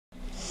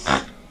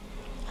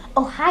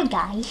Oh, hi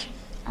guys.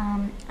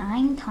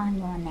 I'm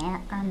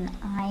Tanya and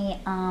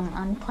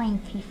I'm playing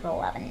FIFA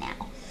 11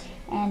 now,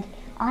 and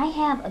I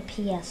have a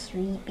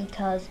PS3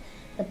 because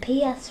the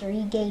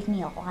PS3 gave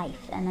me a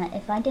life, and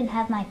if I didn't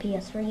have my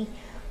PS3,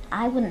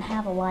 I wouldn't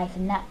have a life,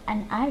 and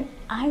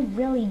I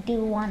really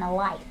do want a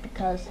life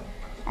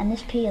and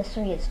this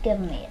PS3 has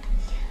given me it.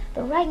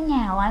 But right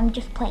now I'm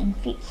just playing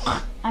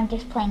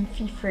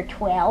FIFA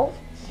 12,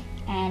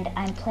 and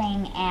I'm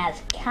playing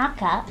as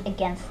Kaka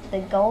against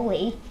the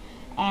goalie.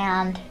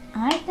 And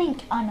I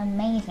think I'm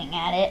amazing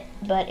at it,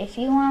 but if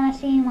you want to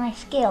see my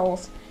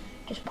skills,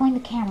 just point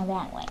the camera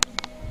that way.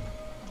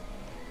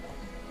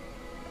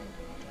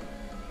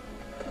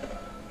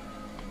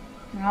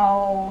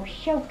 Oh,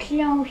 so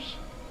close.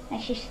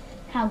 That's just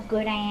how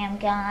good I am,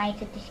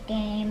 guys, at this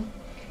game.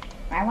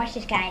 Alright, watch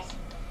this, guys.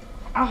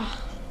 Oh,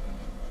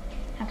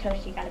 how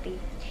close you gotta be.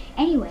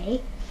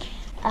 Anyway,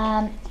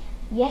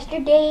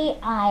 yesterday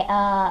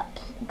I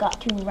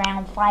got to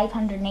round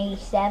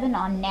 587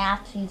 on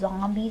Nazi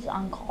Zombies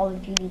on Call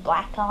of Duty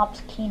Black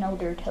Ops Kino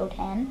der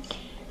Toten,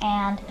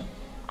 and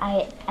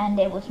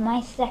it was my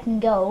second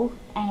go,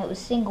 and it was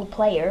single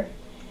player,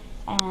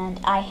 and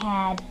I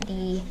had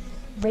the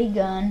ray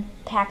gun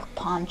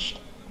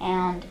pack-a-punched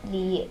and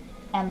the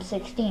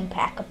M16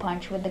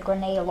 pack-a-punch with the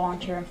grenade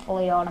launcher and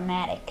fully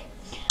automatic.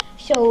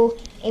 So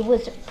it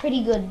was a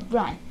pretty good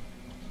run.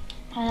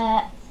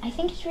 I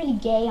think it's really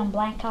gay on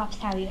Black Ops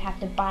how you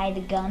have to buy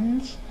the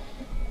guns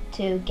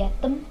to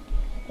get them.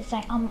 It's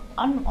like on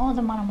all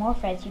the Modern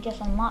Warfares, you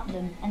just unlock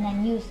them and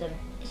then use them.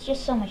 It's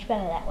just so much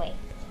better that way.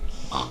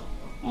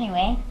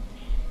 Anyway,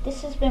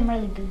 this has been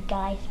really good,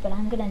 guys, but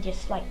I'm gonna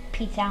just like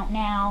peace out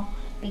now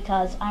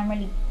because I'm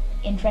really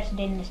interested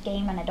in this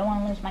game and I don't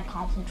want to lose my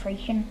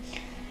concentration,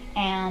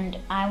 and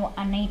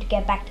I need to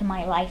get back to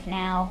my life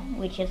now,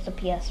 which is the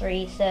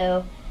PS3.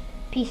 So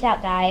peace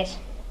out, guys.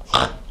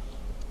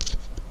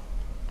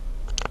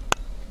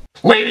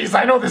 Ladies,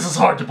 I know this is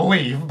hard to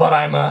believe, but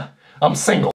I'm single.